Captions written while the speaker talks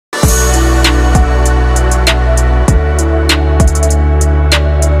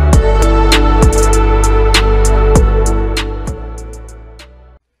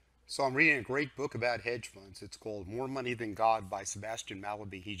I'm reading a great book about hedge funds. It's called More Money Than God by Sebastian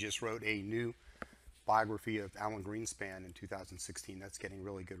Mallaby. He just wrote a new biography of Alan Greenspan in 2016. That's getting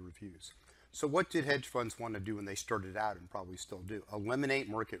really good reviews. So what did hedge funds want to do when they started out, and probably still do? Eliminate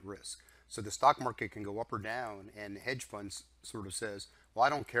market risk. So the stock market can go up or down, and hedge funds sort of says, well, I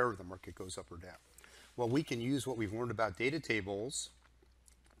don't care if the market goes up or down. Well, we can use what we've learned about data tables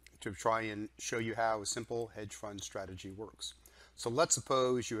to try and show you how a simple hedge fund strategy works. So let's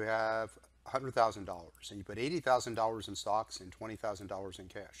suppose you have $100,000 and you put $80,000 in stocks and $20,000 in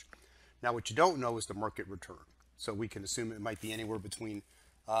cash. Now what you don't know is the market return. So we can assume it might be anywhere between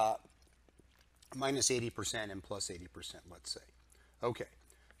minus 80% and plus 80%, let's say. Okay,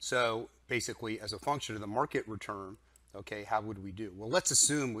 so basically as a function of the market return, okay, how would we do? Well, let's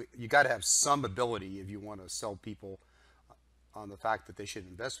assume you got to have some ability if you want to sell people on the fact that they should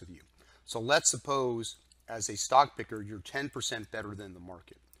invest with you. So let's suppose as a stock picker, you're 10% better than the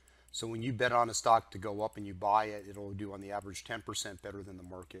market. So when you bet on a stock to go up and you buy it, it'll do on the average 10% better than the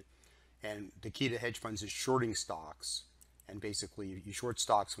market. And the key to hedge funds is shorting stocks. And basically you short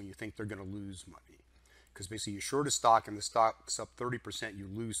stocks when you think they're going to lose money. Because basically you short a stock and the stock's up 30%, you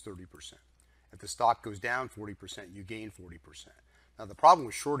lose 30%. If the stock goes down 40%, you gain 40%. Now the problem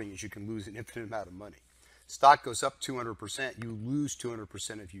with shorting is you can lose an infinite amount of money. Stock goes up 200%, you lose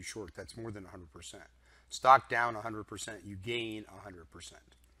 200% if you short. That's more than 100%. Stock down 100%, you gain 100%.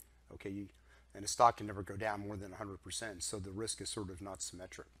 Okay, and a stock can never go down more than 100%, so the risk is sort of not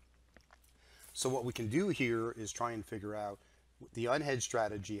symmetric. So what we can do here is try and figure out the unhedged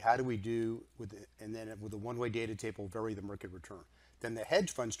strategy. How do we do with it? And then with a one-way data table, vary the market return. Then the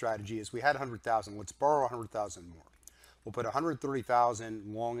hedge fund strategy is we had 100,000. Let's borrow 100,000 more. We'll put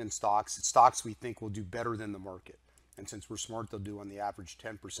 130,000 long in stocks we think will do better than the market. And since we're smart, they'll do on the average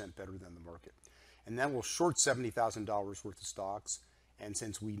 10% better than the market. And then we'll short $70,000 worth of stocks. And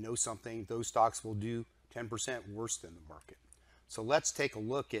since we know something, those stocks will do 10% worse than the market. So let's take a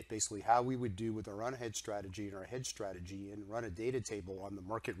look at basically how we would do with our unhedged strategy and our hedge strategy and run a data table on the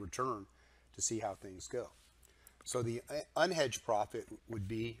market return to see how things go. So the unhedged profit would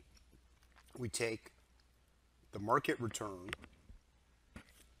be, we take the market return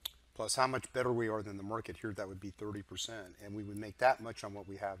plus how much better we are than the market. Here that would be 30%, and we would make that much on what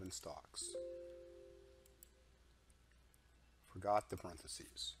we have in stocks. Forgot the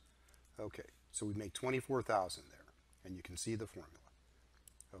parentheses. Okay, so we make 24,000 there, and you can see the formula.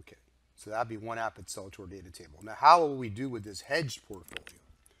 Okay, so that'd be one HEDGEFUND to our data table. Now how will we do with this hedged portfolio?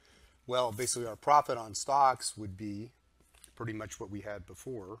 Well, basically our profit on stocks would be pretty much what we had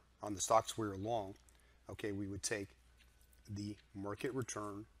before. On the stocks we were long, okay, we would take the market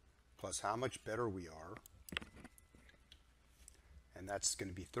return plus how much better we are, and that's going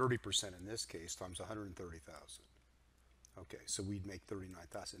to be 30% in this case times 130,000. Okay, so we'd make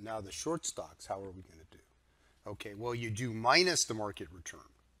 39,000. Now the short stocks, how are we going to do? Okay, well you do minus the market return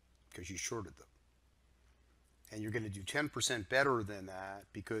because you shorted them. And you're going to do 10% better than that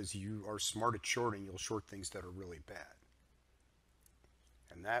because you are smart at shorting. You'll short things that are really bad.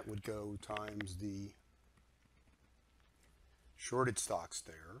 And that would go times the shorted stocks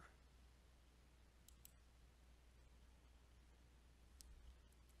there.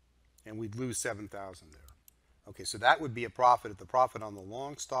 And we'd lose 7,000 there. Okay, so that would be a profit at the profit on the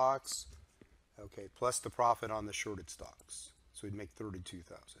long stocks, okay, plus the profit on the shorted stocks. So we'd make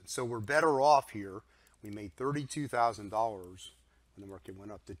 32,000. So we're better off here. We made $32,000 when the market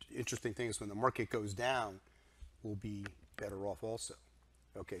went up. The interesting thing is when the market goes down, we'll be better off also.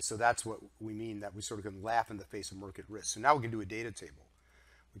 Okay, so that's what we mean, that we sort of can laugh in the face of market risk. So now we can do a data table.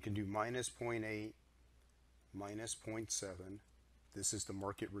 We can do minus 0.8, minus 0.7. This is the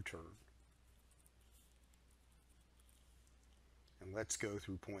market return. And let's go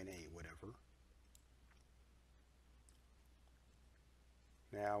through 0.8, whatever.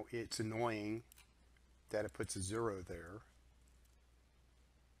 Now, it's annoying that it puts a 0 there.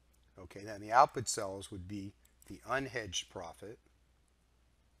 Okay, then the output cells would be the unhedged profit,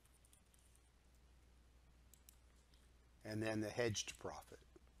 and then the hedged profit.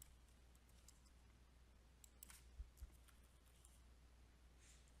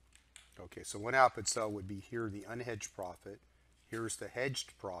 Okay, so one output cell would be here the unhedged profit. Here's the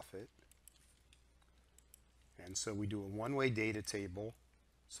hedged profit. And so we do a one-way data table.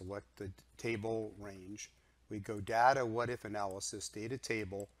 Select the table range. We go data what if analysis, data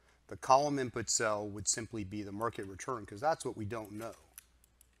table. The column input cell would simply be the market return because that's what we don't know.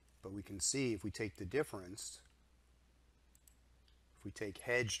 But we can see if we take the difference, if we take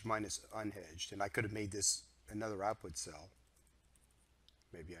hedged minus unhedged, and I could have made this another output cell.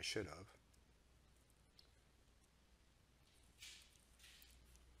 Maybe I should have.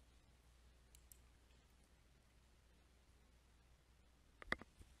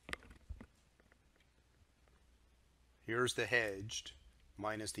 Here's the hedged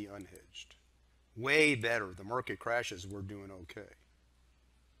minus the unhedged. Way better. The market crashes, we're doing okay.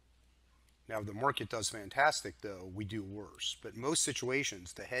 Now, if the market does fantastic, though, we do worse. But most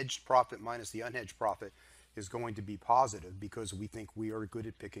situations, the hedged profit minus the unhedged profit is going to be positive because we think we are good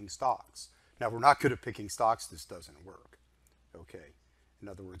at picking stocks. Now, if we're not good at picking stocks, this doesn't work. Okay. In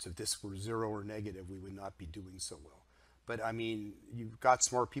other words, if this were zero or negative, we would not be doing so well. But I mean, you've got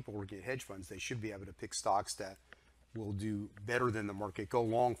smart people working at hedge funds. They should be able to pick stocks that will do better than the market. Go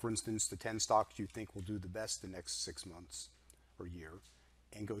long, for instance, the 10 stocks you think will do the best the next 6 months or year,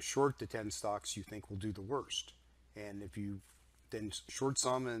 and go short the 10 stocks you think will do the worst. And if you then short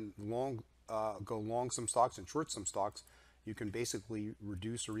some and go long some stocks and short some stocks, you can basically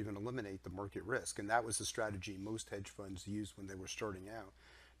reduce or even eliminate the market risk. And that was the strategy most hedge funds used when they were starting out.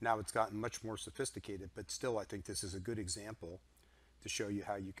 Now it's gotten much more sophisticated, but still I think this is a good example to show you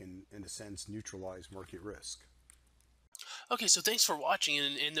how you can, in a sense, neutralize market risk. Okay, so thanks for watching,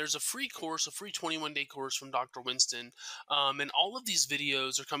 and there's a free course, a free 21-day course from Dr. Winston, and all of these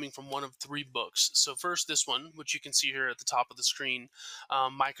videos are coming from one of three books. So first, this one, which you can see here at the top of the screen,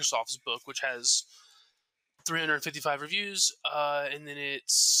 Microsoft's book, which has 355 reviews, and then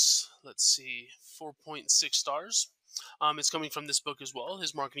it's, let's see, 4.6 stars. It's coming from this book as well,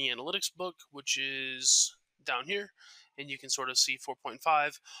 his marketing analytics book, which is down here, and you can sort of see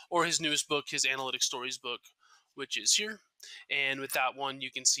 4.5, or his newest book, his analytic stories book, which is here. And with that one, you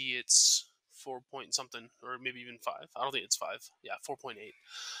can see it's 4 point something, or maybe even 5. I don't think it's 5. Yeah, 4.8.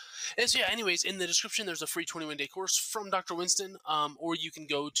 And so, yeah, anyways, in the description, there's a free 21-day course from Dr. Winston, or you can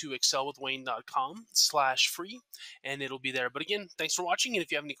go to excelwithwayne.com/free, and it'll be there. But again, thanks for watching, and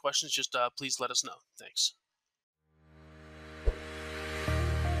if you have any questions, just please let us know. Thanks.